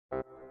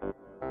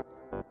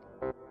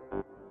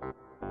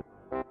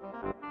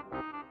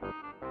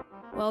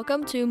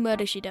Welcome to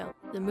Murder She Don't,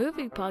 the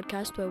movie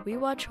podcast where we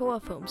watch horror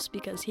films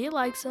because he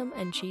likes them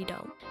and she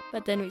don't.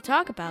 But then we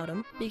talk about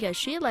them because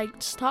she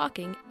likes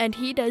talking and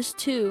he does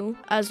too,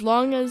 as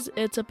long as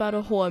it's about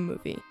a horror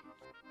movie.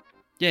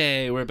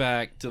 Yay, we're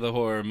back to the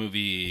horror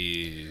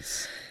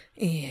movies.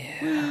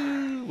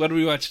 Yeah. What did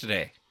we watch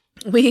today?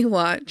 We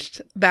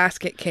watched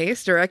Basket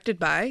Case, directed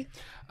by...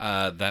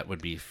 That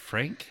would be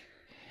Frank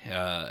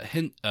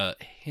Henenlotter.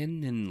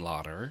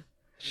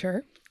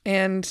 Sure.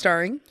 And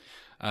starring...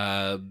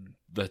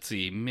 Let's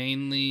see,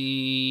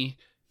 mainly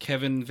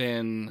Kevin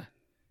Van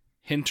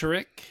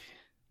Henterick.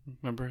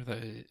 Remember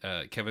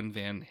the Kevin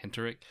Van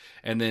Henterick?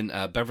 And then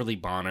Beverly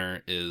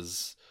Bonner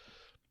is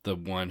the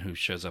one who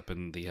shows up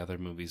in the other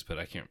movies, but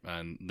I can't.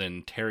 And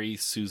then Terry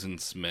Susan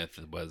Smith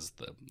was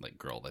the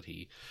girl that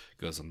he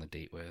goes on the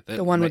date with.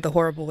 The one with the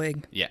horrible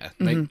wig. Yeah.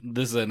 Mm-hmm.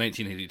 This is a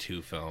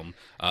 1982 film.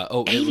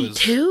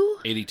 82?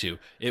 82.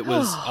 It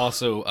was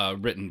also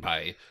written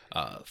by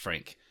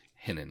Frank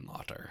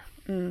Henenlotter.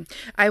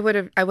 I would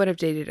have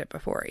dated it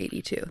before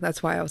 82.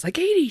 That's why I was like,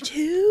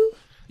 82?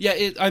 Yeah,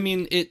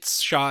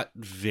 it's shot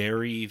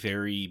very,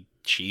 very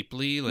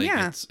cheaply.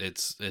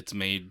 It's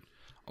made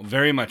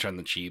very much on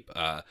the cheap.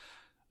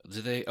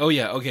 Did they? Oh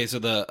yeah, okay.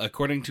 So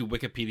according to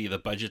Wikipedia, the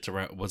budget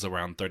was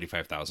around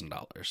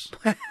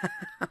 $35,000.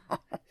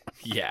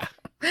 Yeah.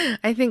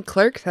 I think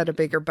Clerks had a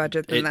bigger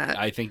budget than that.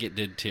 I think it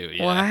did too.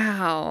 Yeah.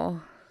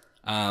 Wow.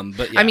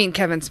 But yeah. I mean,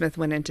 Kevin Smith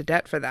went into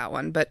debt for that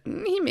one, but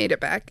he made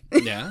it back.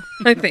 Yeah.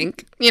 I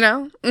think,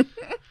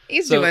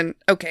 he's doing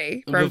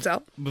okay for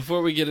himself.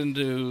 Before we get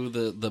into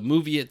the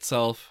movie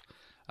itself,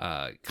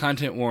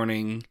 content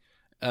warning,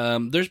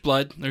 there's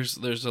blood.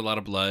 There's a lot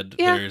of blood.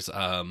 Yeah. There's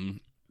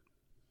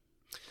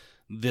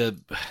the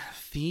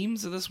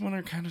themes of this one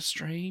are kind of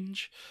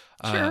strange.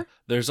 Sure.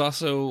 There's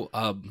also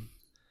I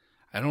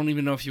don't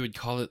even know if you would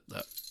call it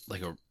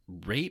like a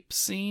rape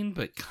scene,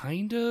 but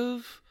kind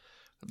of.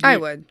 I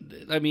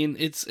would. I mean,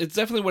 it's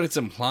definitely what it's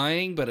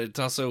implying, but it's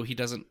also he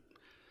doesn't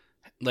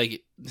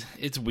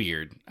it's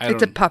weird.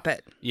 It's a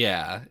puppet.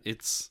 Yeah,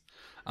 it's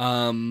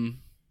and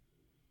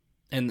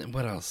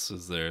what else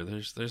is there?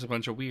 There's a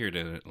bunch of weird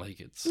in it.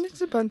 It's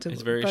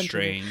very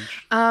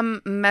strange.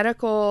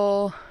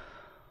 Medical,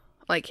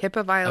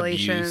 HIPAA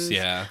violations. Abuse,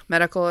 yeah.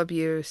 Medical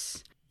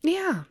abuse.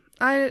 Yeah,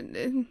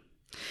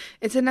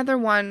 it's another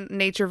one,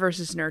 nature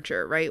versus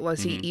nurture, right?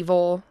 Was he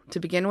evil to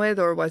begin with,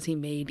 or was he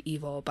made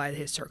evil by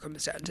his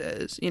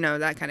circumstances?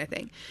 That kind of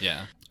thing.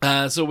 Yeah.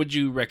 So would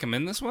you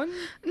recommend this one?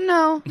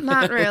 No,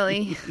 not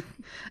really.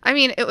 I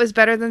mean, it was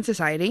better than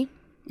Society,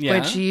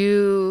 which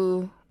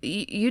you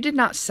did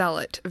not sell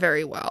it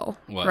very well,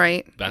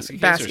 right? Basket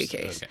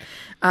Case? Okay.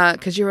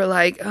 Because you were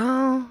like,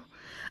 oh...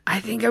 I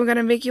think I'm going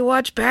to make you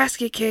watch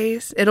Basket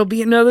Case. It'll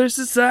be another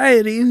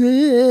Society.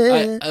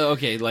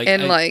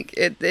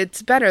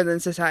 It's better than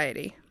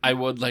Society. I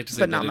would like to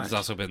say that much. It's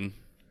also been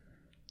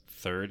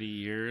 30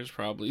 years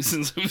probably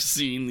since I've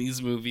seen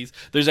these movies.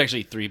 There's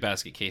actually 3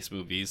 Basket Case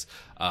movies.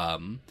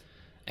 And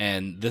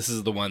this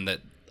is the one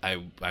that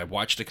I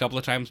watched a couple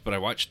of times, but I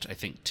watched, I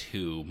think,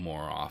 2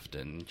 more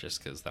often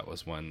just because that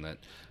was one that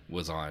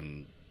was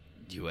on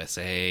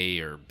USA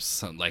or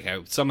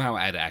I somehow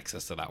had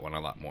access to that one a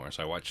lot more,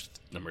 so I watched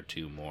number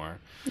 2 more.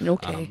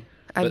 Okay.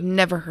 I've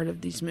never heard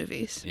of these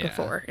movies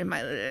before in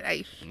my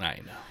life.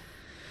 I know.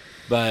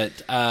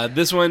 But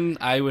this one,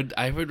 I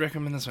would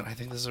recommend this one. I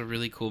think this is a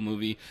really cool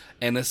movie,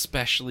 and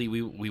especially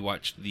we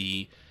watched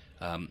the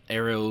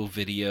Arrow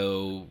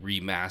Video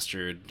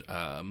remastered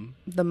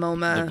the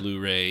MoMA, the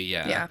Blu-ray,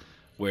 yeah.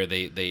 Where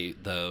the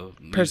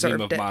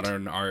Museum of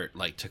Modern Art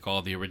took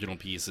all the original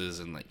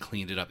pieces and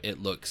cleaned it up.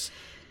 It looks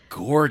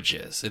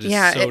gorgeous. It is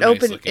so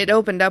nice looking. It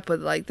opened up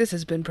with this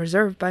has been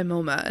preserved by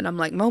MoMA, and I'm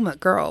like, MoMA,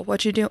 girl,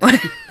 what you doing?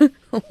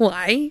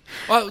 Why?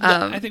 Well,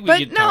 I think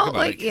we can talk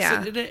about it.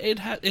 Yeah,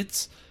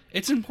 it's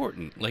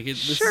important.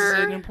 This is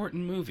an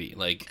important movie.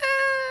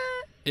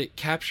 It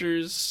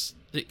captures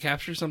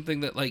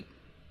something that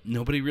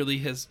nobody really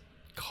has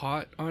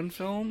caught on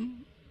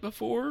film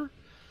before.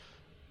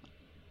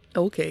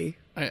 Okay.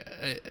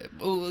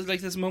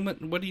 This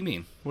moment. What do you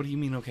mean? What do you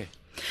mean? Okay.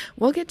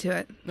 We'll get to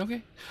it.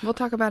 Okay. We'll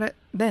talk about it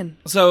then.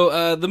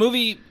 So the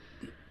movie,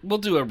 we'll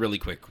do a really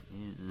quick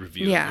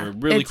review. Yeah. Or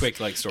really quick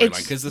storyline,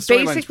 because the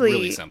storyline's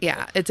really simple.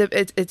 Yeah.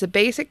 It's a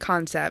basic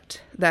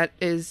concept that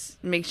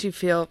makes you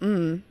feel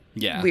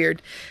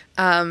weird.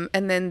 And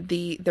then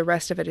the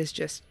rest of it is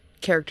just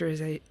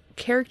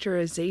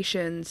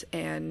characterizations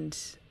and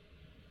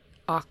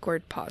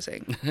awkward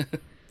pausing.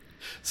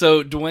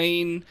 So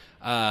Dwayne,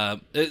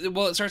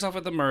 it starts off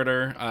with a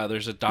murder.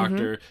 There's a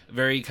doctor,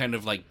 very kind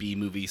of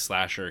B-movie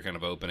slasher kind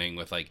of opening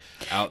with out in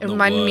the woods. It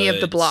reminded me of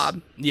The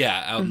Blob.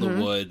 Yeah, out in the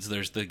woods.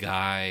 There's the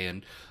guy,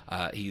 and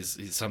he's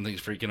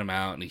something's freaking him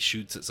out, and he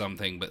shoots at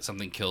something, but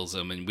something kills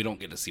him, and we don't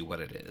get to see what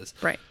it is.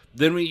 Right.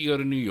 Then we go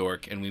to New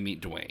York, and we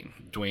meet Dwayne.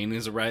 Dwayne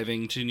is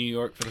arriving to New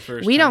York for the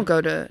first time. We don't go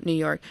to New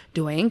York.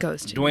 Dwayne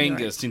goes to New York. Dwayne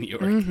goes to New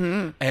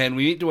York. And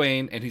we meet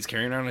Dwayne, and he's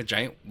carrying around a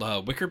giant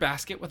wicker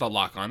basket with a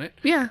lock on it.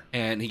 Yeah.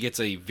 And he gets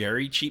a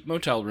very cheap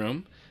motel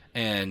room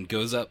and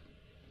goes up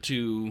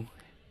to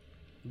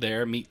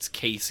there, meets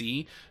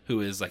Casey,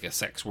 who is like a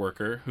sex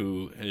worker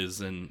who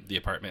is in the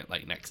apartment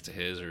like next to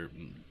his or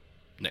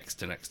next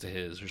to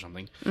his or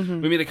something.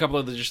 We meet a couple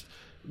of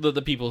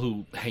the people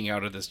who hang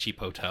out at this cheap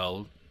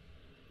hotel.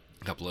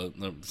 A couple of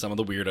some of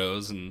the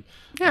weirdos and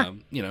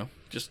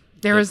just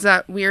there was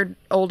that weird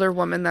older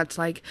woman that's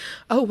like,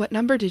 "Oh, what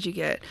number did you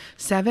get?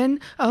 7?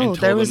 Oh,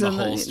 there was the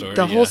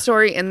whole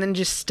story," and then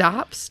just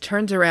stops,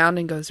 turns around,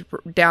 and goes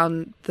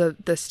down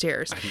the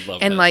stairs. I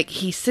love and that. like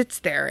he sits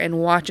there and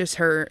watches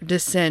her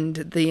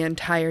descend the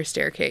entire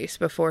staircase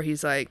before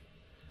he's like,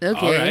 "Okay,"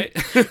 all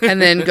right.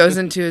 and then goes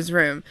into his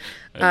room.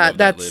 I love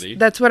that lady.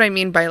 That's what I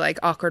mean by like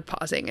awkward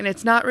pausing, and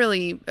it's not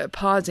really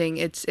pausing;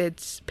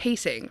 it's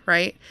pacing,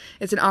 right?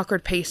 It's an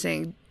awkward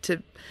pacing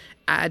to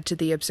add to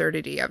the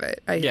absurdity of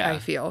it. I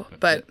feel,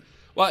 but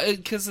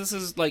because this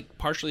is like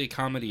partially a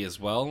comedy as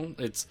well.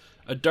 It's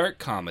a dark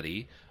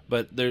comedy,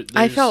 but there's...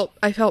 I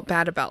felt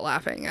bad about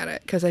laughing at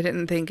it because I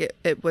didn't think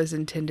it was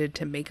intended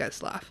to make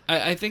us laugh.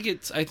 I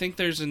think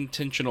there's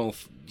intentional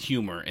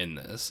humor in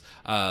this.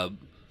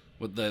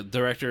 With the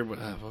director, what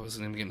was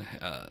his name again?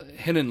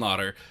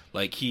 Henenlotter.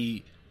 Like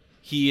he's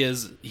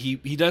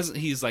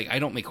like, I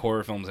don't make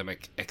horror films, I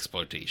make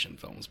exploitation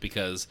films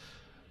because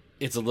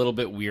it's a little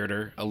bit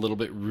weirder, a little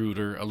bit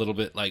ruder, a little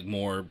bit like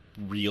more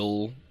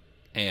real,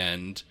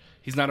 and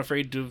he's not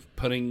afraid of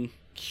putting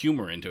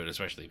humor into it,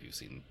 especially if you've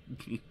seen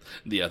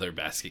the other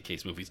Basket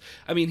Case movies.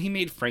 I mean, he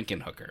made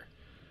Frankenhooker,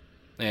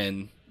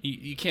 and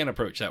you can't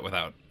approach that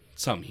without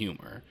some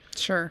humor.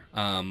 Sure.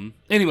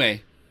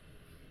 Anyway,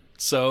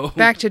 so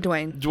back to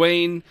Dwayne.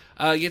 Dwayne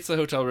gets the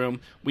hotel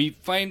room.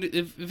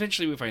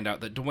 Eventually we find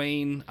out that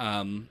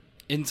Dwayne,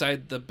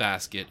 inside the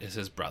basket, is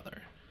his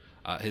brother.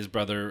 His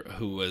brother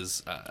who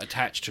was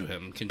attached to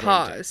him.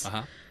 Pause.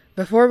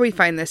 Before we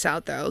find this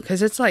out, though,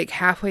 because it's like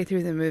halfway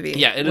through the movie.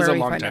 Yeah, it is a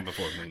long time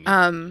before we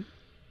meet.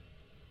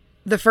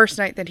 The first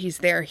night that he's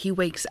there, he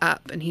wakes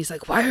up and he's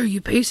like, "Why are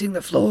you pacing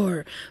the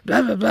floor?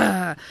 Blah, blah,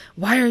 blah.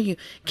 Why are you...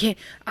 Can't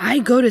I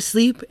go to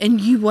sleep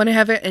and you want to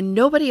have it?" And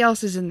nobody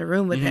else is in the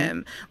room with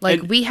him.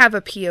 Like, we have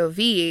a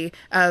POV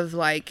of,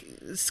 like,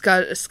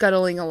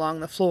 scuttling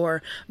along the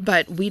floor,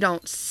 but we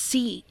don't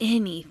see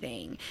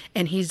anything.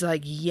 And he's,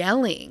 like,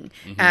 yelling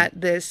at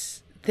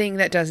this thing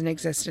that doesn't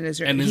exist in his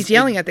room. And he's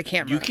yelling at the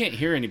camera. You can't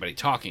hear anybody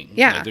talking.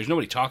 Yeah. Like, there's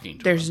nobody talking to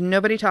him. There's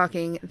nobody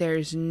talking.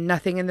 There's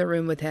nothing in the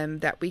room with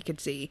him that we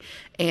could see.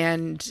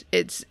 And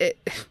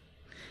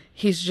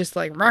he's just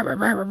like, rah, rah,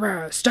 rah,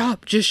 rah, rah,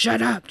 "Stop, just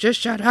shut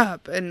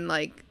up. And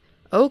like,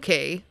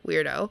 okay,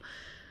 weirdo.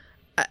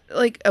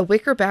 Like a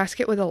wicker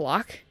basket with a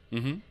lock.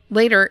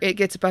 Later, it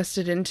gets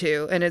busted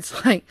into, and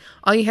it's like,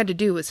 all you had to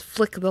do was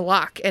flick the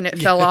lock, and it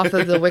fell off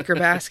of the wicker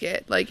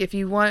basket. Like, if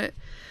you want...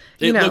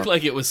 It looked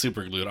like it was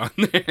super glued on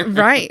there.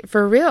 Right,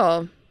 for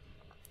real.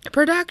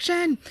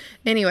 Production.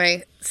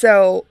 Anyway,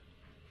 so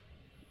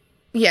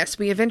yes,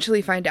 we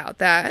eventually find out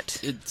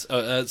that it's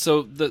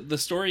so the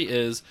story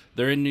is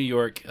they're in New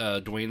York.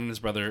 Dwayne and his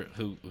brother,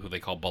 who they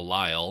call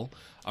Belial,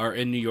 are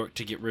in New York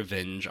to get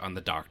revenge on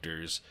the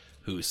doctors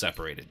who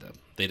separated them.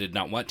 They did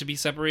not want to be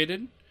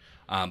separated,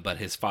 but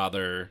his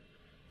father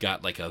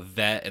got like a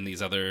vet and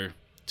these other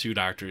 2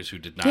 doctors who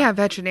did not. Yeah,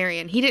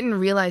 veterinarian. He didn't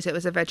realize it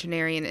was a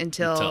veterinarian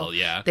until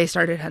they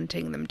started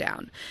hunting them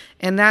down.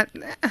 And that...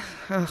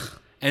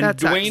 and that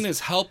Dwayne sucks. is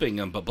helping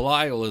him, but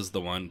Belial is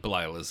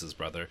his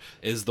brother,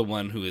 is the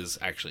one who is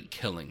actually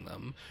killing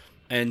them.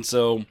 And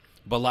so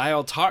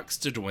Belial talks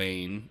to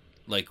Dwayne,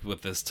 like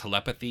with this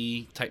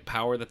telepathy type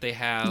power that they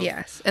have.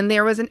 Yes, and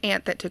there was an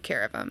aunt that took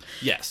care of him.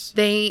 Yes.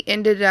 They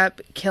ended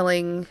up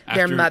killing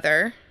their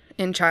mother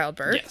in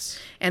childbirth. Yes.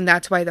 And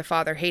that's why the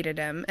father hated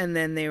him. And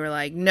then they were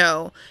like,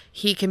 "No,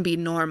 he can be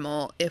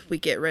normal if we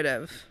get rid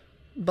of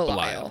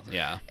Belial."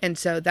 Yeah. And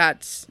so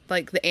that's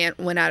like the aunt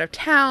went out of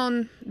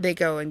town. They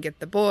go and get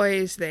the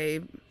boys.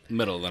 They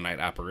middle of the night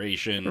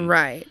operation.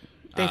 Right.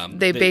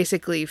 They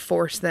basically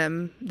force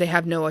them. They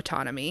have no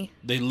autonomy.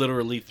 They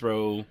literally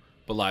throw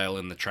Belial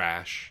in the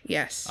trash.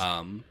 Yes.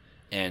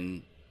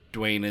 And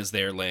Dwayne is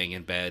there laying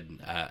in bed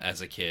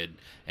as a kid,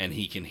 and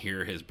he can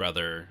hear his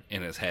brother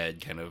in his head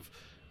kind of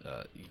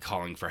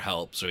calling for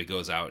help. So he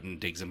goes out and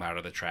digs him out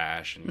of the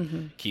trash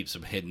and keeps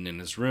him hidden in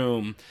his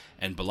room.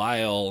 And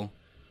Belial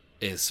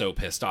is so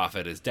pissed off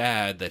at his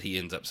dad that he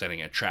ends up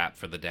setting a trap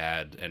for the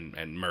dad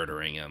and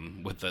murdering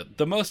him with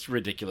the most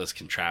ridiculous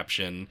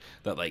contraption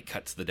that like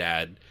cuts the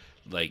dad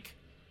like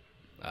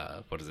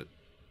what is it?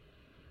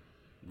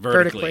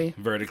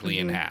 Vertically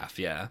in half.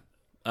 Yeah.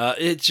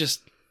 It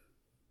just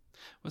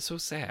was so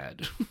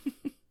sad.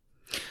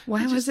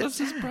 Why was it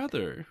sad? His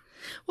brother.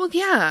 Well,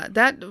 yeah,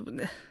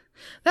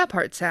 that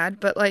part's sad,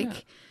 but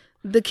like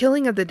the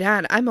killing of the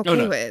dad, I'm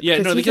okay with. Yeah,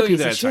 no, the killing of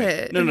the dad's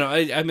shit. No,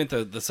 I meant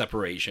the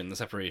separation. The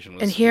separation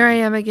was. And here I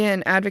am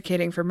again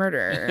advocating for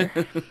murder.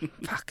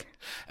 Fuck.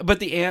 But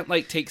the aunt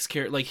like takes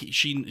care. Like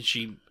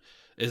she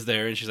is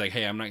there, and she's like,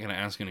 "Hey, I'm not going to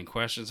ask any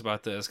questions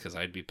about this because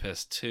I'd be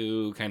pissed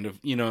too." Kind of,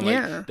 you know.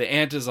 Like the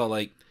aunt is all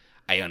like,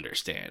 "I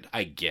understand.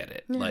 I get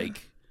it. Yeah.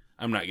 Like,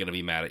 I'm not going to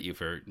be mad at you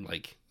for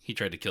like he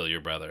tried to kill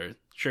your brother.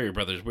 Sure, your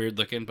brother's weird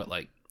looking, but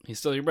like He's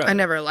still your brother. I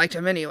never liked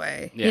him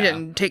anyway. Yeah. He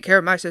didn't take care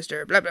of my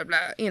sister, blah, blah,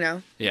 blah,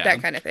 Yeah.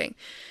 that kind of thing.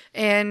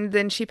 And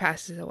then she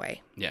passes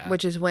away, Yeah.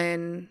 which is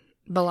when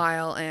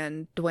Belial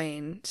and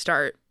Dwayne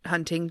start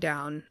hunting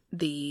down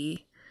the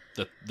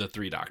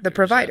three doctors. the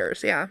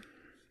providers, yeah.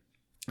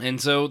 And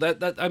so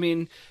that I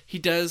mean, he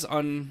does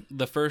on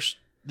the first,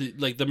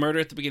 the murder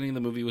at the beginning of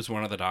the movie was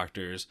one of the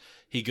doctors.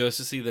 He goes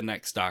to see the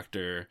next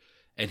doctor,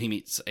 and he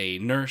meets a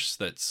nurse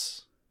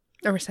that's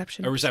A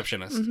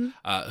receptionist.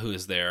 who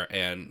is there,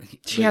 and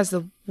She has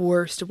the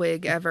worst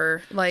wig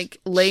ever.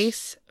 Like,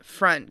 lace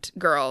front,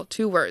 girl.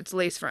 2 words,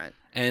 lace front.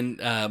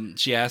 And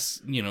she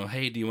asks,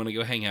 hey, do you want to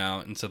go hang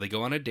out? And so they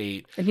go on a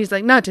date. And he's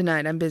like, not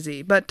tonight, I'm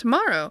busy. But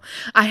tomorrow,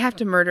 I have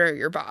to murder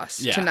your boss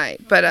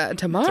tonight. But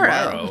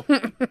tomorrow.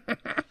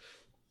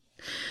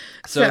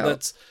 So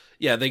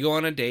they go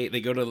on a date.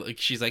 They go to,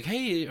 she's like,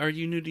 hey, are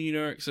you new to New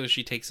York? So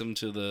she takes him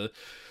to the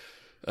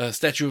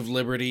Statue of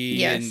Liberty.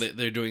 Yes. And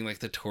they're doing like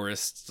the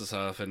tourist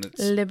stuff. And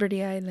it's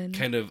Liberty Island.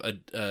 kind of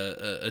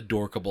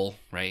adorkable,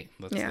 right?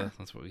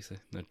 That's what we say.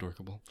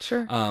 Adorkable.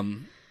 Sure.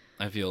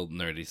 I feel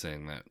nerdy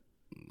saying that.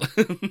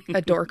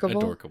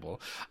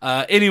 Adorkable.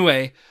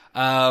 Anyway,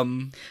 I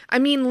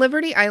mean,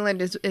 Liberty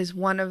Island is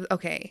one of,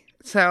 okay,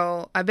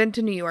 so I've been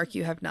to New York,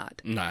 you have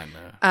not.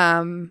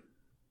 no.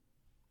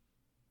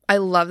 I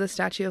love the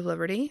Statue of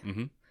Liberty.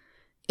 Mm-hmm.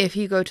 If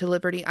you go to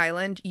Liberty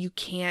Island, you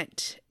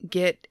can't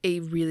get a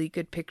really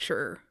good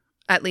picture,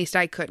 at least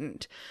I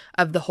couldn't,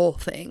 of the whole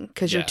thing,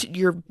 because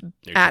you're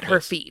at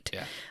her feet.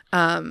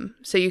 Yeah.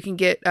 So you can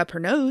get up her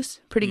nose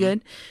pretty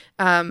good.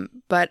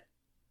 But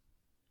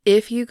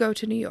if you go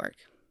to New York,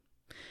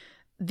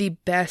 the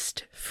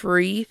best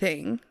free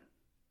thing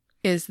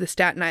is the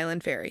Staten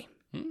Island Ferry.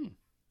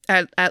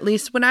 At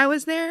least when I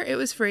was there, it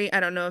was free. I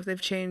don't know if they've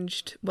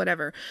changed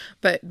whatever.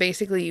 But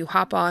basically, you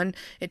hop on.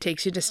 It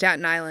takes you to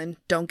Staten Island.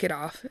 Don't get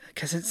off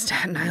because it's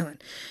Staten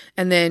Island.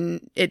 And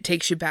then it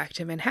takes you back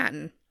to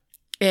Manhattan.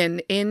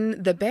 And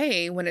in the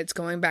bay, when it's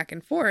going back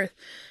and forth,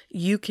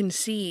 you can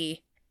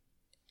see,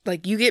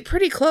 like, you get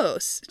pretty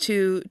close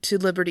to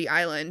Liberty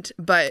Island,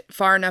 but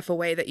far enough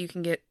away that you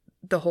can get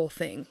the whole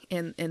thing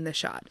in the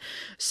shot.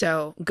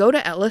 So go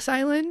to Ellis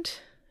Island,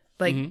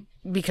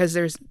 because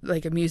there's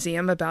like a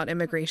museum about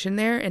immigration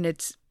there, and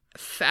it's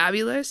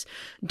fabulous.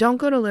 Don't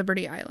go to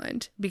Liberty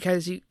Island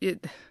because you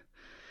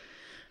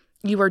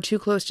are too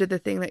close to the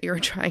thing that you're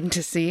trying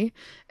to see,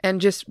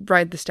 and just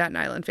ride the Staten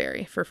Island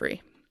Ferry for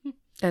free,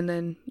 and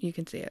then you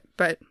can see it.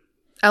 But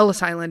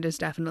Ellis Island is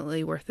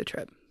definitely worth the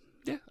trip.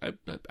 Yeah,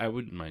 I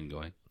wouldn't mind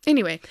going.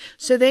 Anyway,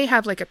 so they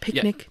have like a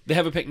picnic. Yeah, they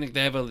have a picnic.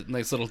 They have a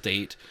nice little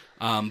date.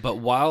 But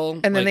while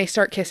and then they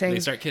start kissing. They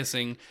start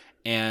kissing,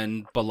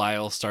 and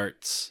Belial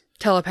starts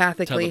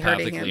telepathically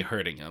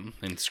hurting him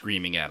and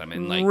screaming at him,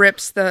 and like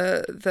rips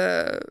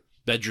the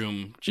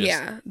bedroom,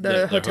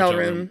 the hotel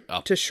room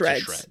up to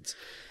shreds.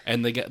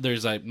 And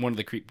there's like one of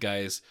the creep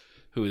guys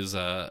who is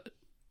at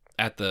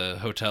the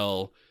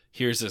hotel,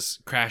 hears this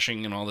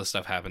crashing and all this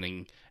stuff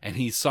happening, and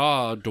he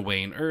saw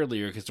Dwayne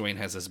earlier because Dwayne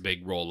has this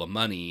big roll of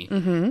money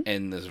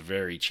in this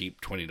very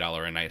cheap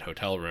 $20 a night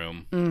hotel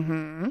room.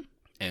 Mm-hmm.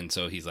 And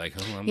so he's like,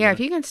 if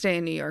you can stay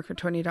in New York for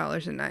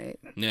 $20 a night,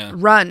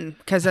 run,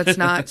 because that's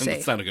not safe.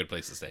 It's not a good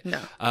place to stay.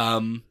 No.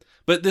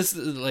 But this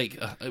is like,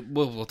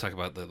 we'll talk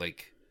about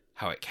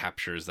how it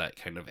captures that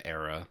kind of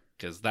era,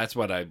 because that's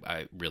what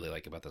I really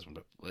like about this one.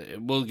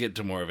 But we'll get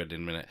to more of it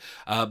in a minute.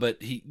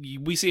 But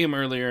we see him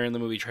earlier in the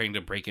movie trying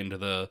to break into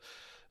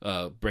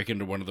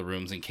one of the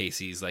rooms, and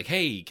Casey's like,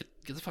 hey, get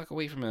the fuck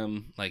away from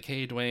him. Like,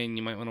 hey, Dwayne,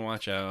 you might want to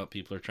watch out.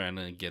 People are trying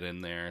to get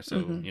in there.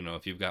 So,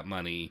 if you've got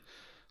money,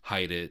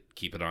 hide it,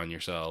 keep it on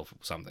yourself,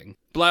 something.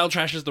 Belial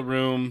trashes the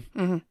room,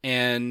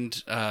 and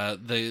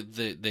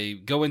they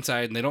go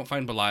inside, and they don't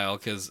find Belial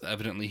because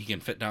evidently he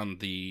can fit down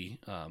the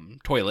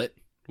toilet,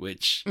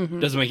 which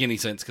doesn't make any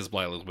sense because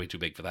Belial is way too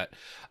big for that.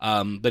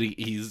 But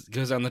he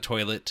goes down the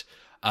toilet,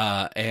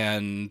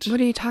 and... What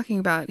are you talking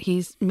about?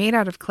 He's made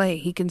out of clay.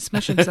 He can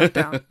smush himself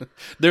down.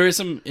 There is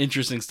some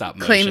interesting stop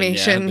motion.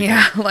 Claymation,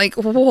 yeah. Like,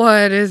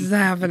 what is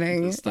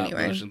happening? Stop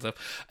motion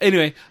stuff.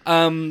 Anyway,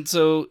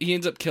 so he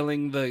ends up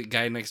killing the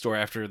guy next door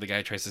after the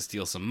guy tries to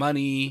steal some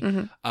money.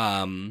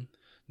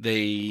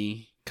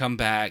 They come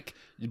back.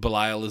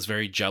 Belial is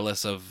very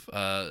jealous of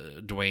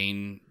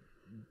Dwayne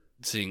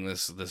seeing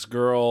this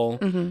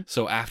girl.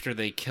 So after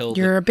they kill...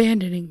 You're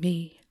abandoning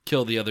me.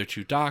 Kill the other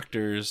 2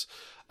 doctors...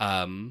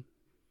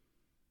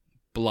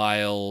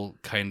 Belial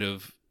kind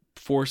of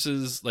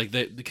forces,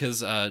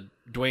 because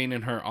Dwayne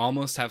and her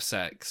almost have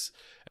sex.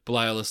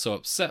 Belial is so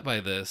upset by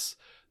this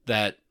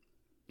that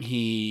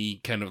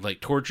he kind of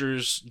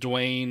tortures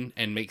Dwayne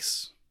and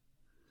makes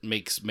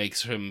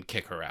him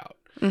kick her out.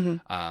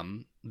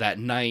 That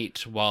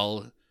night,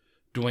 while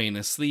Dwayne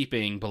is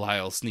sleeping,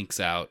 Belial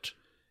sneaks out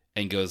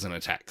and goes and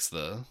attacks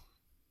the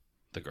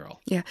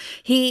girl. Yeah.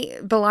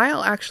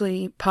 Belial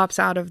actually pops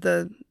out of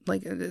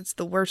it's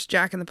the worst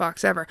Jack in the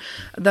Box ever,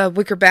 the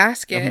wicker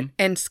basket,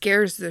 and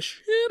scares the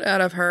shit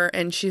out of her,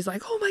 and she's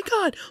like, oh my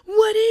God,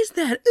 what is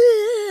that?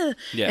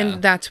 Yeah.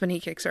 And that's when he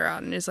kicks her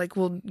out and is like,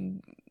 well,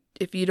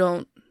 if you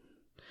don't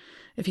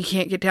if you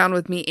can't get down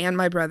with me and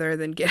my brother,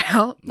 then get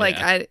out. Like,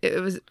 Yeah.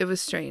 it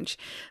was strange.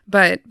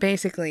 But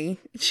basically,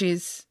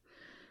 she's,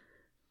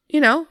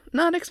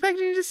 not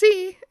expecting to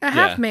see a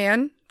half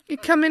man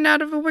coming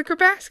out of a wicker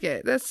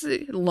basket. That's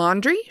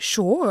laundry?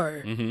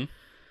 Sure. Mm-hmm.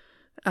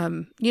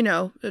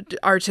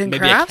 Arts and Maybe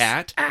crafts. a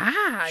cat?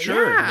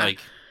 Sure. Yeah. Like,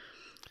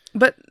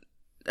 but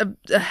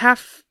a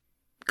half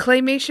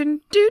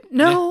claymation dude?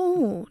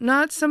 No,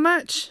 not so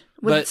much.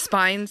 With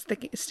spines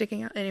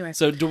sticking out. Anyway.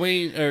 So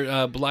Dwayne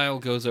or Belial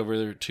goes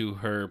over to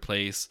her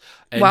place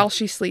while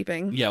she's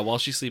sleeping. Yeah, while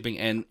she's sleeping,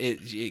 and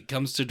it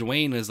comes to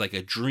Dwayne as like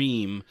a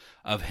dream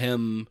of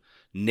him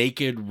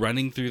naked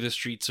running through the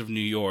streets of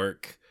New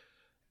York,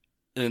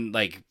 and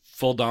like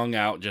full dong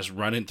out, just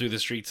running through the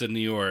streets of New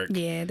York.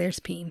 Yeah, there's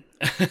peen.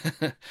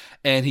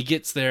 And he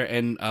gets there,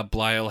 and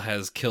Belial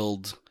has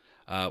killed.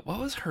 What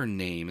was her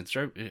name? It's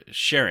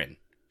Sharon.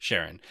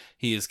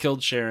 He has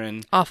killed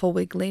Sharon. Awful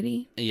wig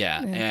lady.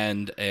 Yeah.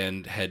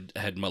 And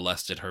had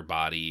molested her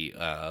body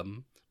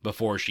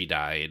before she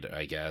died,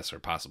 I guess, or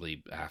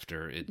possibly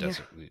after. It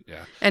doesn't.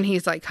 Yeah. And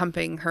he's like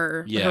humping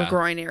her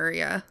groin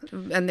area,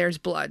 and there's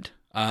blood.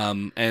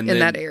 And in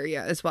that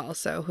area as well.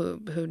 So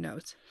who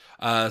knows?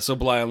 So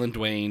Belial and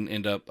Dwayne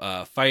end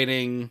up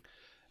fighting,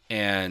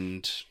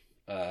 and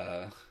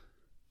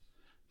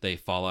they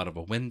fall out of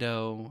a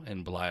window,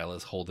 and Belial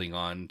is holding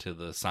on to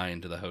the sign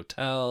to the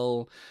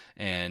hotel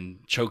and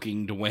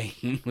choking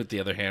Dwayne with the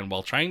other hand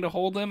while trying to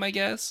hold him, I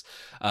guess.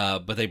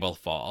 But they both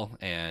fall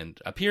and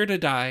appear to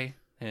die,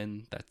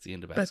 and that's the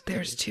end of it. But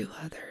there's two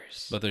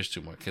others. But there's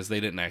two more, because they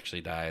didn't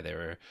actually die. They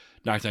were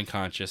knocked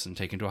unconscious and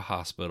taken to a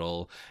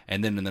hospital.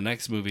 And then in the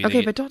next movie...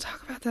 Okay, but don't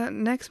talk about that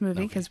next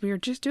movie, because we were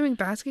just doing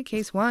Basket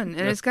Case 1.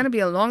 And it's going to be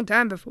a long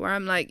time before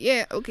I'm like,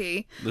 yeah,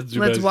 okay.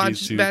 Let's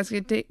watch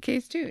Basket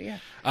Case 2,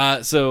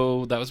 yeah.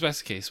 So that was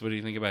Basket Case. What do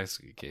you think of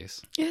Basket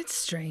Case? It's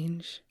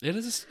strange. It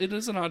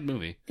is an odd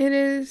movie. It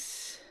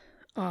is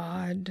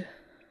odd.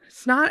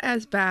 It's not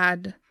as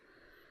bad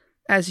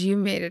as you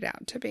made it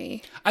out to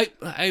be.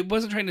 I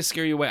wasn't trying to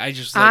scare you away. I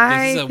just this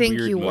is a think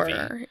weird you movie.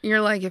 were.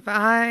 You're like, if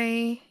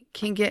I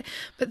can get,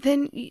 but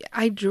then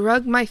I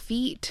drug my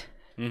feet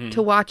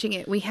to watching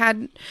it. We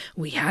had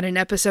an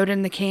episode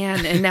in the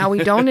can, and now we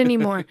don't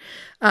anymore.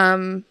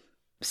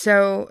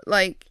 So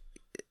like,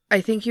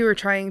 I think you were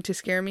trying to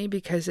scare me,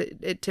 because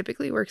it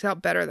typically works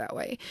out better that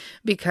way.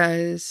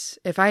 Because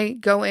if I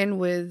go in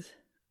with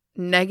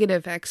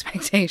negative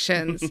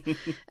expectations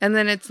and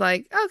then it's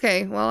like,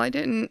 okay, well, I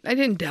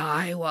didn't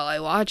die while I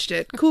watched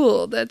it,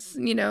 cool, that's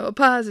a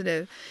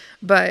positive.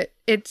 But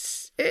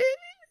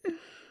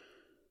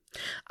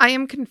I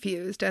am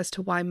confused as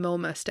to why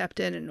MoMA stepped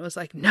in and was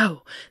like,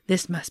 no,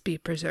 this must be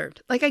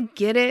preserved. Like, I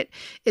get it,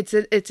 it's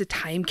a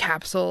time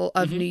capsule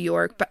of New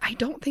York, but I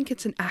don't think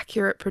it's an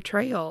accurate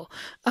portrayal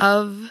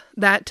of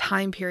that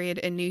time period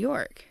in New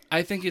York.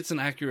 I think it's an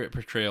accurate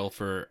portrayal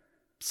for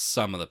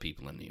some of the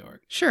people in New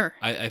York. Sure.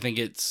 I think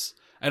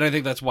I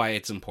think that's why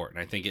it's important.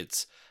 I think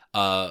it's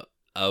a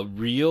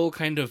real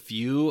kind of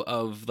view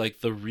of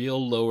like the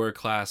real lower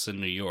class in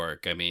New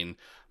York. I mean,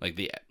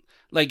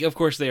 of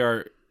course they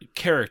are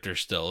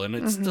characters still, and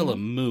it's still a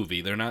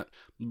movie. They're not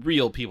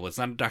real people. It's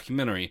not a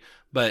documentary,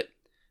 but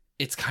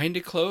it's kind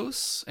of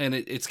close, and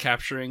it's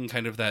capturing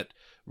kind of that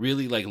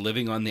really like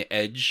living on the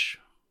edge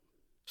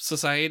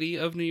society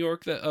of New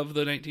York of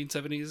the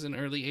 1970s and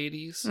early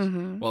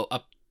 80s. Well,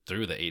 up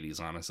through the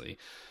 80s, honestly.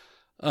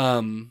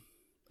 And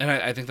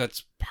I think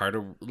that's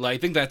I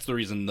think that's the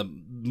reason the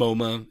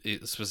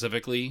MoMA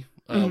specifically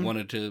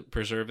wanted to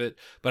preserve it.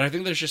 But I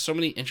think there's just so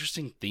many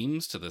interesting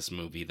themes to this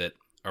movie that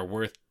are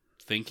worth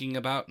thinking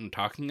about and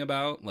talking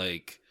about.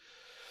 Like,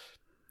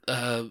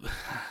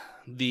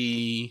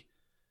 the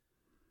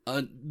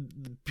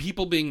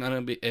people being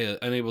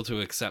unable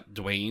to accept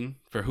Dwayne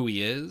for who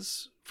he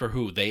is, for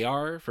who they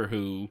are, for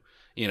who,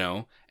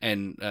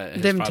 and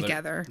his them father,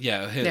 together.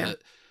 Yeah.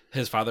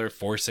 His father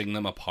forcing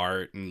them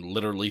apart and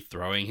literally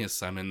throwing his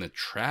son in the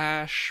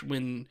trash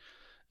when,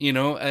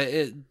 there's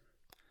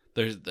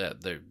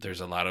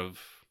a lot of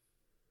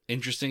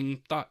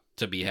interesting thought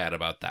to be had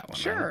about that one.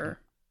 Sure.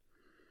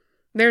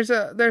 There's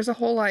a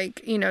whole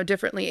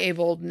differently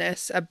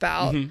abledness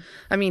about,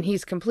 I mean,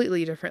 he's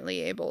completely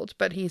differently abled,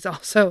 but he's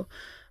also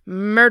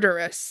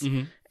murderous.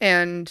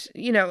 And,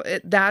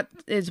 that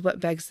is what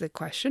begs the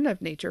question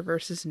of nature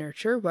versus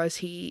nurture. Was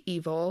he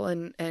evil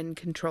and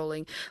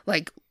controlling?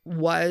 Like,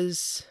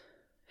 was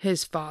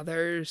his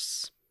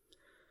father's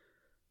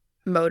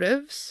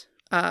motives,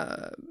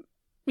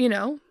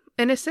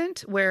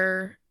 innocent?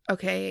 Where,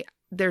 okay,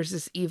 there's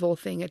this evil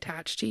thing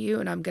attached to you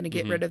and I'm going to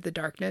get rid of the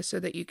darkness so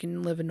that you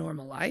can live a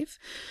normal life?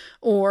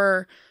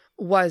 Or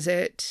was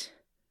it,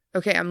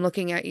 okay, I'm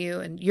looking at you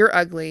and you're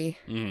ugly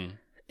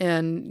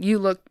and you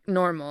look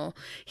normal.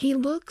 He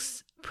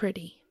looks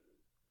pretty.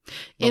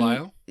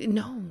 Belial?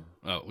 No.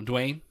 Oh,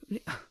 Dwayne?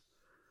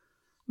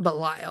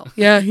 Belial.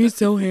 Yeah, he's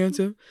so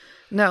handsome.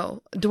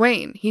 No,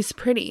 Dwayne, he's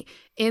pretty.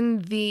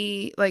 In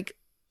the,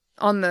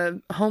 on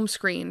the home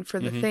screen for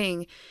the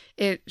thing,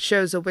 it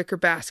shows a wicker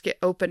basket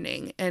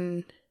opening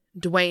and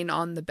Dwayne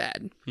on the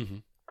bed.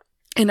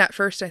 And at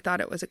first I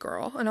thought it was a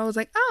girl. And I was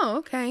like, oh,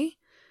 okay.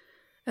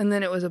 And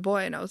then it was a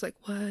boy. And I was like,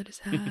 what is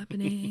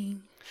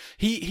happening?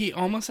 He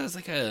almost has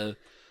like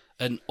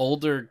an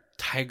older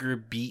Tiger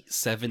Beat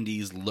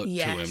 70s look to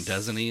him,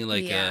 doesn't he?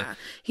 Like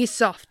he's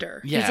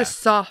softer. Yeah. He's a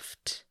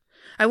soft.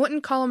 I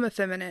wouldn't call him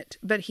effeminate,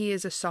 but he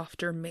is a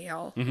softer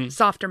male,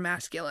 softer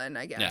masculine,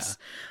 I guess.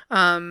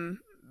 Yeah.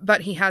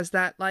 But he has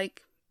that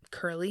like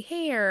curly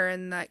hair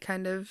and that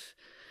kind of,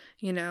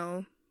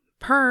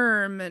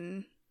 perm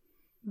and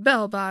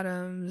bell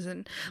bottoms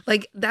and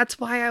like that's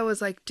why I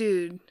was like,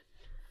 dude,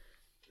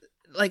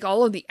 like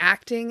all of the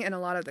acting and a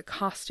lot of the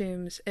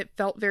costumes, it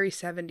felt very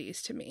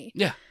 70s to me.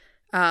 Yeah.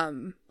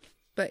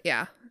 But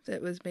yeah,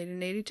 it was made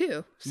in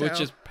 82. So.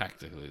 Which is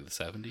practically the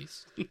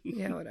 70s.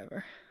 Yeah,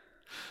 whatever.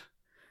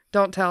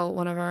 Don't tell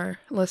one of our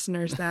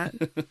listeners that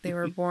they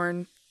were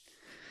born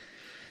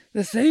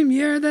the same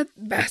year that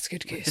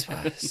Basket Case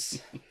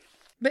was.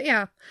 But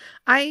yeah,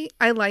 I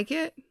like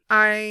it.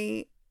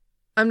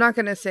 I'm not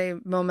going to say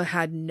MoMA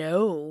had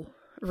no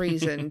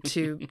reason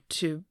to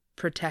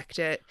protect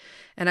it.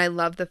 And I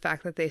love the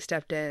fact that they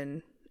stepped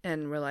in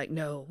and were like,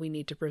 no, we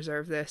need to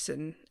preserve this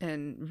and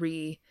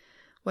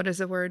what is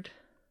the word?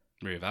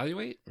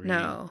 Reevaluate?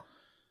 No.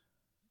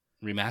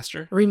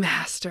 Remaster?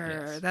 Remaster.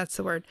 Yes. That's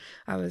the word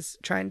I was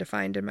trying to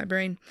find in my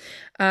brain.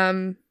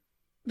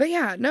 But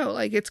yeah, no,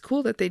 like it's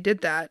cool that they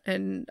did that.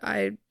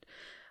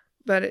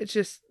 But it's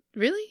just,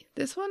 really?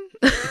 This one?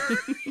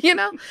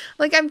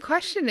 Like I'm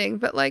questioning,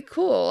 but like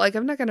cool. Like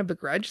I'm not going to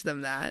begrudge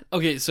them that.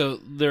 Okay, so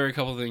there are a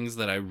couple things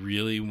that I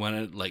really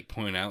want to like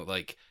point out,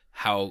 like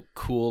how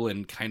cool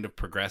and kind of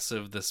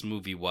progressive this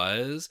movie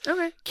was.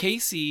 Okay.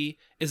 Casey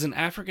is an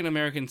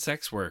African-American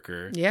sex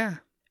worker. Yeah.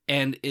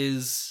 And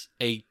is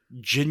a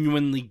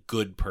genuinely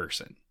good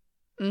person.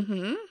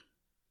 Mm-hmm.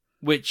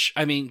 Which,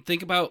 I mean,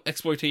 think about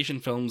exploitation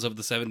films of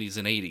the 70s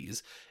and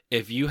 80s.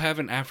 If you have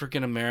an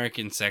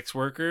African-American sex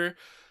worker,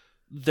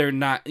 they're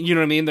not, you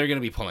know what I mean? They're going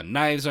to be pulling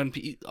knives on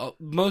people.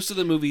 Most of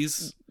the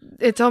movies...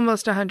 It's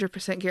almost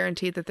 100%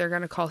 guaranteed that they're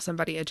going to call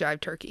somebody a jive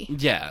turkey.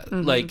 Yeah.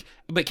 Mm-hmm.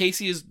 But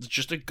Casey is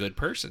just a good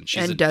person.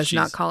 She's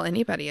not call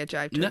anybody a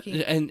jive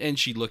turkey. And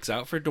she looks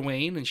out for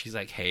Dwayne, and she's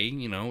like, hey,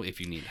 if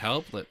you need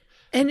help,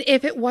 And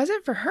if it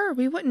wasn't for her,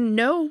 we wouldn't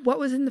know what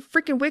was in the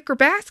freaking wicker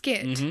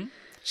basket. Mm-hmm.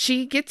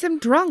 She gets him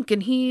drunk,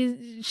 and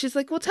she's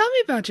like, well, tell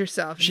me about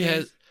yourself.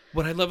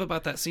 What I love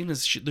about that scene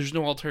is there's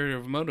no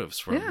alternative motives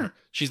for her.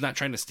 She's not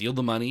trying to steal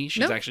the money.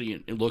 She's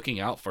actually looking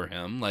out for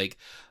him. Like,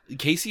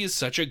 Casey is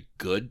such a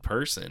good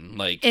person.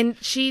 Like, and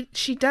she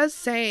does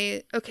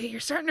say, okay, you're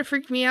starting to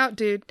freak me out,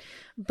 dude.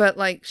 But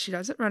like, she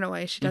doesn't run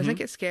away. She doesn't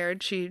get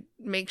scared. She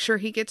makes sure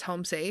he gets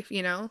home safe,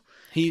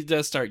 He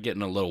does start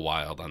getting a little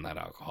wild on that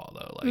alcohol,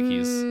 though. Like,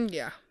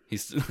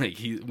 he's like,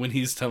 when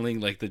he's telling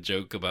like the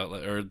joke about,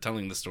 or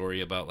telling the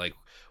story about like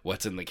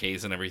what's in the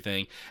case and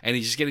everything, and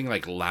he's just getting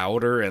like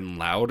louder and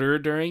louder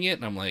during it,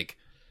 and I'm like,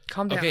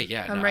 calm down. Okay,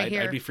 yeah, I'm right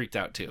here. I'd be freaked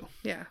out too.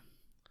 Yeah.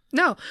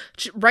 No,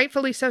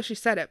 rightfully so. She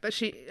said it, but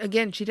she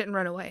didn't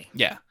run away.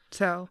 Yeah.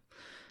 So.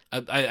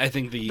 I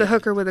think the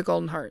hooker with a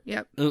golden heart.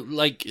 Yep.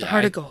 Like the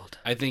heart of gold.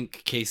 I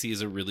think Casey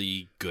is a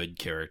really good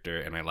character,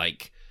 and I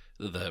like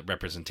the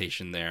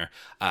representation there.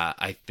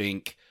 I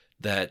think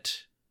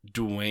that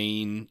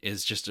Dwayne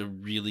is just a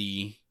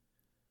really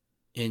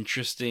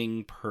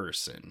interesting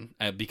person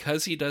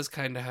because he does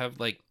kind of have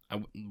like,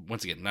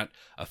 once again, not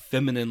a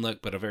feminine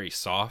look, but a very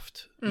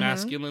soft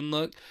masculine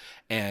look.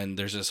 And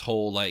there's this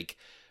whole like,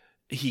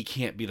 he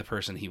can't be the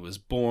person he was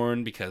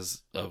born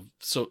because of,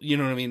 so you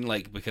know what I mean,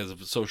 like because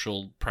of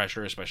social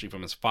pressure, especially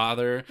from his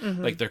father.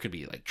 Like there could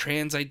be like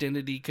trans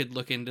identity could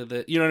look into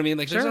the, you know what I mean,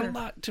 like there's a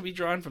lot to be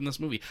drawn from this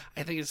movie.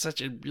 I think it's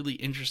such a really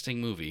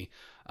interesting movie,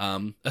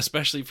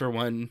 especially for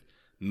one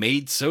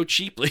made so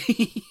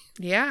cheaply.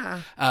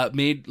 Yeah.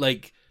 Made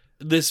like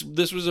this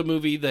was a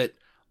movie that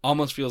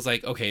almost feels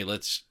like, okay,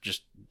 let's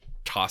just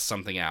toss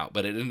something out,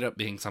 but it ended up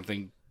being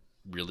something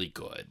really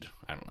good.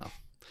 I don't know.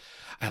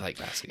 I like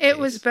Basket Case. It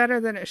was better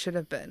than it should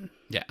have been.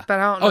 Yeah. But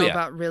I don't know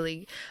about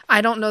really.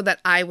 I don't know that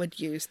I would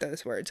use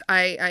those words.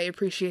 I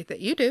appreciate that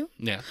you do.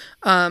 Yeah.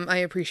 I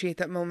appreciate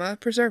that MoMA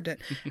preserved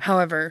it.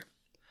 However,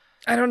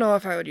 I don't know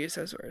if I would use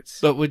those words.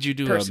 But would you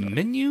do personally. a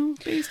menu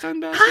based on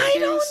Basket I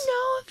Case? don't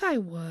know if I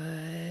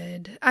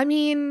would. I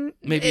mean,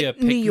 maybe a New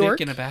picnic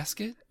York, in a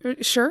basket?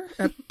 Sure,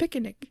 a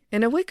picnic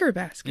in a wicker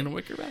basket. In a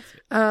wicker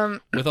basket.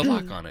 With a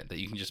lock on it that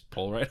you can just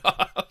pull right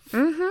off.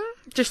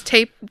 Just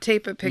tape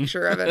a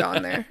picture of it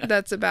on there.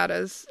 That's about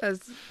as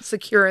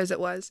secure as it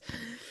was.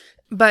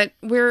 But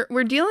we're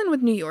dealing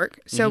with New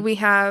York. So we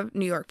have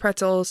New York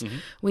pretzels.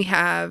 We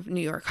have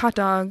New York hot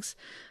dogs.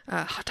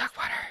 Hot dog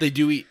water. They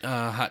do eat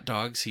hot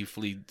dogs. He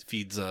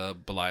feeds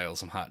Belial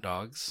some hot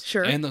dogs.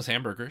 Sure. And those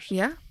hamburgers.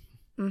 Yeah.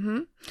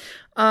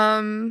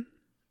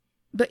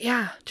 But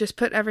yeah, just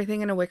put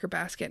everything in a wicker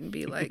basket and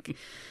be like,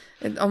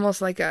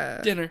 almost like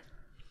a dinner.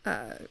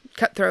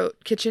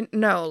 Cutthroat kitchen.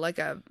 No, like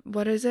a,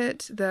 what is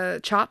it? The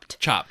Chopped?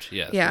 Chopped,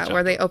 yeah. Yeah,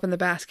 where they open the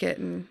basket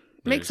and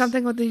make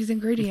something with these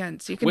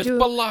ingredients. You can with do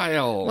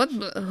Belial.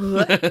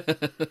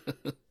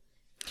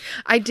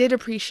 I did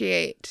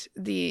appreciate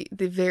the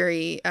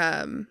very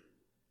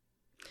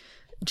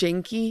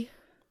janky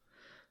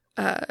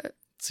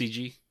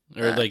CG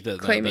or like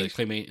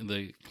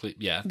the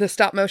yeah, the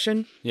stop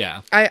motion.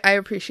 Yeah. I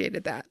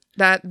appreciated that.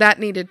 That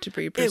needed to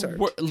be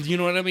preserved. You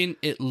know what I mean?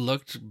 It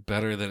looked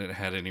better than it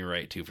had any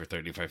right to for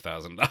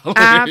 $35,000.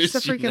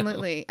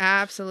 Absolutely,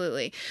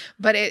 absolutely.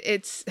 But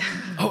it's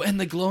oh, and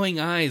the glowing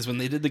eyes when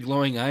they did the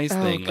glowing eyes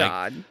thing.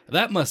 God. Like,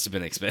 that must have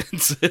been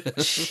expensive.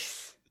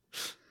 Jeez.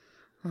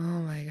 Oh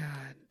my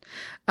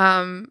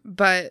God.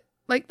 But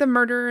like the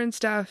murder and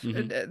stuff,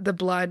 the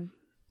blood.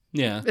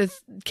 Yeah. It's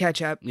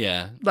ketchup.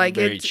 Yeah. Like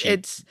very it's cheap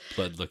it's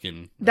blood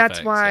looking. That's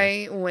effects,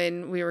 why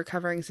when we were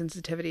covering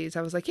sensitivities,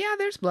 I was like, yeah,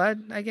 there's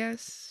blood, I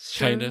guess.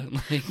 Sure. Kind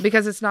of. Like,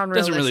 because it's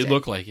non-realistic. doesn't really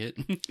look like it.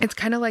 It's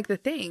kind of like the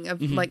thing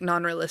of like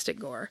non-realistic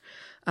gore.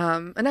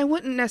 And I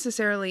wouldn't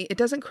necessarily, it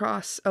doesn't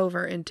cross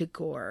over into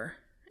gore,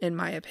 in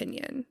my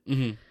opinion.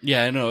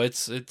 Yeah, I know.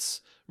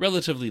 It's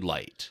relatively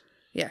light.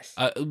 Yes.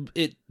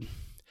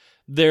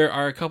 There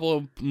are a couple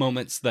of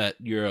moments that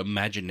your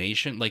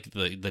imagination, like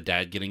the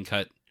dad getting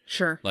cut,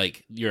 sure,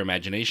 like your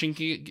imagination,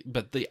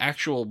 but the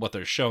actual what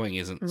they're showing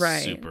isn't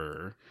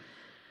super.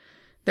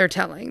 They're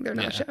telling, they're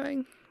not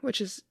showing,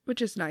 which is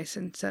nice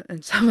in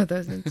some of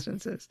those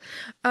instances.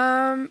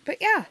 But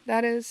yeah,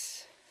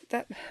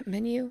 that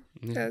menu,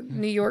 the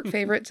New York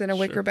favorites in a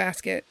wicker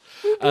basket.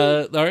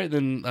 All right,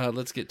 then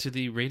let's get to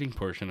the rating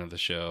portion of the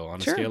show. On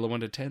a scale of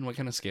 1 to 10, what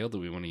kind of scale do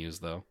we want to use,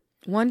 though?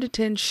 1 to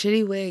 10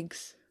 shitty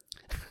wigs.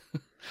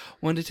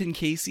 1 to 10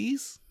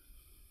 Casey's.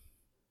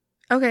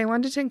 Okay,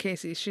 1 to 10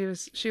 Casey. She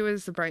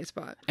was the bright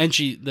spot. And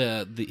he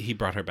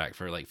brought her back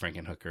for like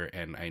Frankenhooker,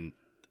 and I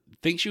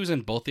think she was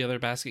in both the other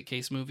Basket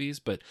Case movies,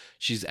 but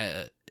she's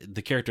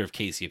the character of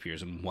Casey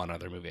appears in one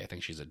other movie. I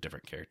think she's a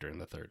different character in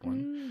the third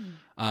one.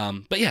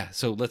 But yeah,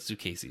 so let's do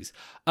Casey's.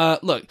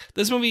 Look,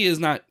 this movie is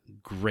not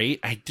great.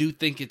 I do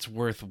think it's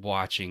worth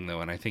watching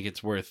though, and I think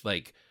it's worth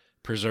like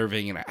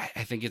preserving, and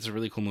I think it's a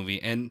really cool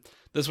movie. And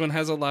this one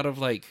has a lot of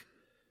like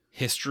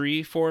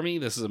history for me.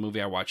 This is a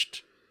movie I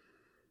watched,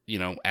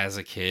 as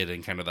a kid,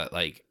 and kind of that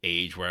like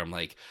age where I'm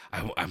like,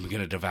 I'm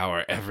gonna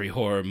devour every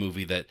horror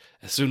movie that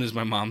as soon as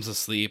my mom's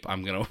asleep,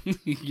 I'm gonna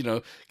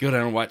go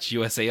down and watch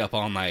USA Up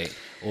All Night,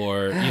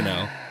 or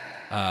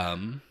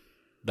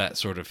that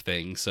sort of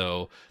thing.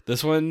 So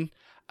this one,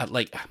 I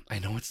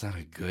know it's not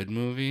a good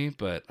movie,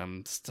 but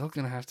I'm still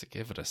gonna have to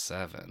give it a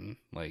 7.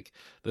 Like,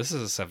 this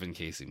is a 7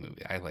 Casey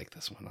movie. I like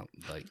this one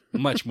like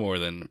much more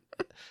than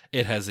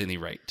it has any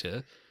right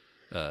to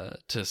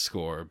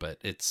score, but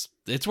it's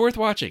worth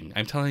watching.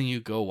 I'm telling you,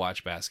 go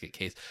watch Basket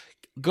Case.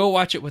 Go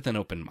watch it with an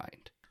open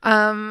mind.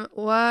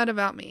 What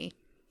about me?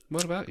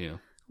 What about you?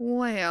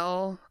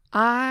 Well,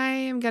 I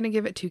am gonna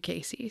give it 2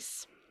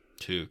 Caseys.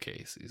 2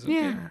 Caseys. Okay.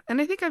 Yeah, and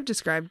I think I've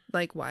described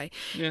like why.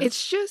 Yeah.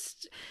 It's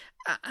just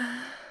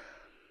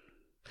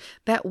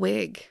that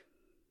wig.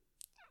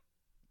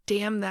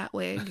 Damn that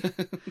wig.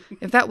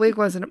 If that wig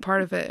wasn't a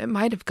part of it, it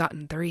might have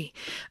gotten 3.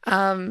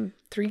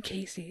 3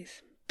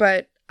 Caseys.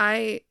 But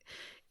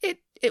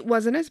it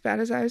wasn't as bad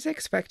as I was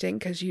expecting,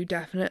 because you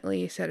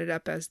definitely set it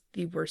up as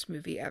the worst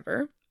movie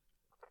ever.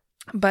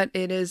 But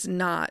it is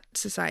not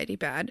society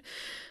bad.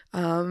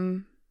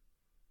 I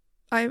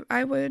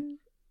would,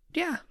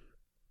 yeah.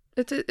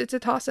 It's a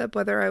toss up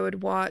whether I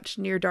would watch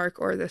Near Dark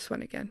or this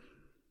one again.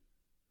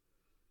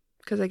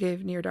 Because I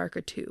gave Near Dark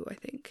a 2, I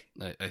think.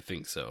 I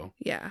think so.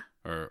 Yeah.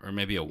 Or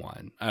maybe a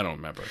 1. I don't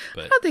remember.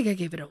 But I don't think I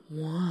gave it a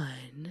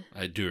 1.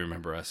 I do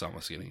remember us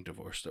almost getting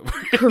divorced over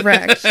it.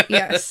 Correct.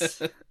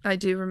 Yes. I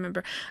do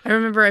remember. I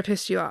remember I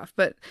pissed you off,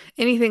 but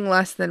anything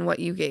less than what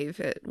you gave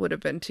it would have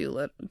been too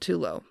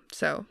low.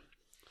 So.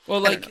 Well,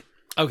 like,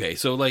 okay,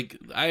 so like,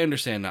 I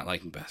understand not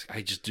liking Basket.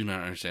 I just do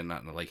not understand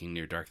not liking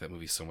Near Dark. That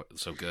movie's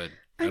so good.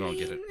 I don't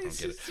get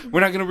it. We're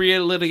not going to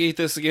relitigate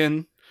this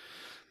again.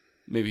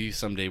 Maybe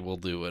someday we'll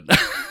do a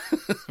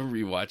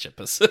rewatch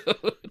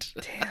episode.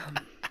 Damn.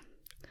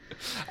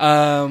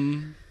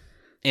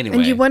 Anyway,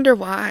 and you wonder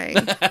why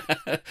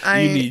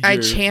I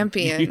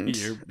championed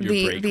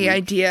the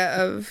idea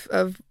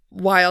of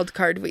Wild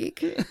Card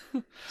Week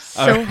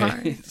so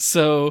hard.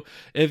 So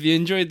if you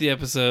enjoyed the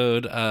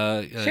episode,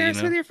 share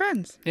us with your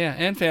friends. Yeah,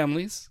 and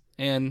families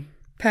and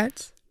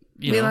pets.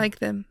 We like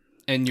them.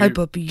 And your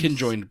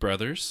conjoined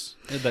brothers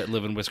that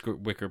live in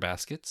wicker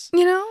baskets.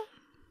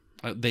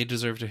 They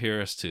deserve to hear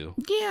us too.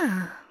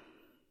 Yeah.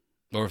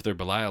 Or if they're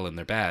Belial and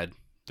they're bad,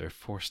 they're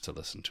forced to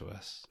listen to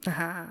us.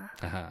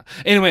 Aha.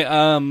 Anyway,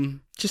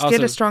 just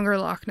get a stronger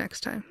lock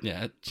next time.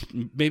 Yeah,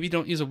 maybe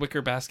don't use a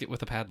wicker basket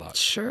with a padlock.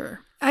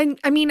 Sure.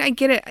 I mean, I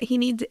get it. He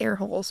needs air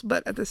holes,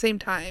 but at the same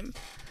time,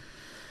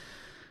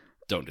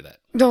 don't do that.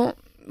 Don't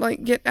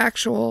get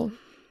actual,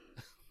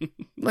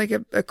 like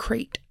a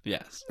crate.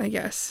 Yes. I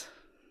guess.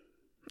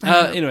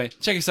 Anyway,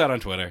 check us out on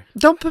Twitter.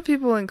 Don't put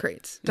people in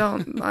crates.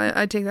 Don't.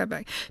 I take that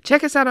back.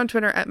 Check us out on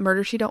Twitter at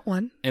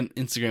MurderSheDon'tOne. And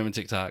Instagram and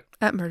TikTok.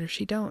 At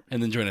MurderSheDon't.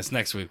 And then join us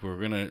next week.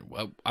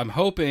 I'm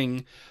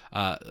hoping,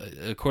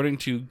 according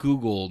to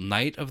Google,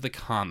 Night of the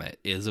Comet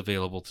is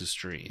available to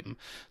stream.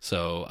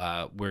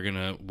 So we're going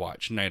to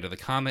watch Night of the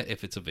Comet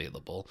if it's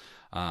available.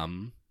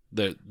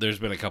 There's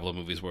been a couple of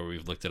movies where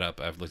we've looked it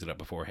up. I've looked it up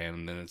beforehand,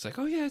 and then it's like,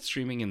 oh yeah, it's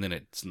streaming, and then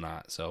it's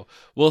not. So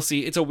we'll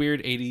see. It's a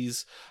weird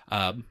 80s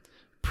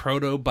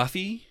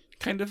proto-Buffy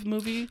kind of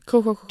movie.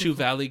 Cool. Two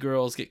Valley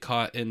girls get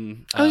caught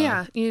in... oh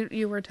yeah,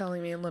 you were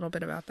telling me a little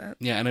bit about that.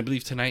 Yeah, and I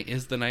believe tonight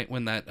is the night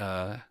when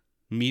that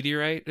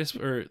meteorite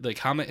or the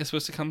comet is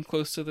supposed to come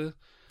close to the...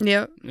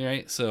 Yep.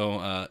 Right?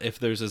 So if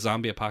there's a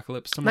zombie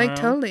apocalypse tomorrow... Like,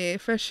 totally,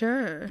 for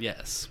sure.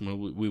 Yes,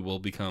 we will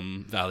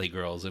become Valley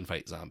girls and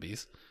fight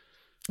zombies.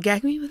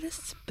 Gag me with a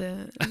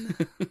spoon.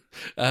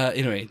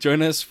 Anyway,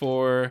 join us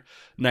for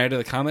Night of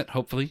the Comet,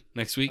 hopefully,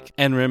 next week.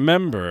 And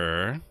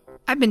remember...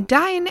 I've been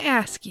dying to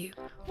ask you,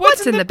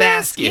 what's in the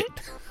basket?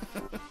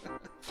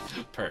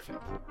 Perfect.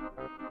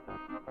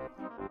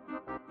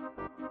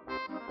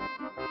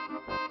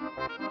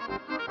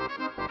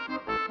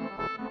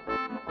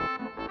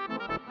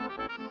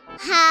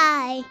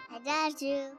 Hi, I got you.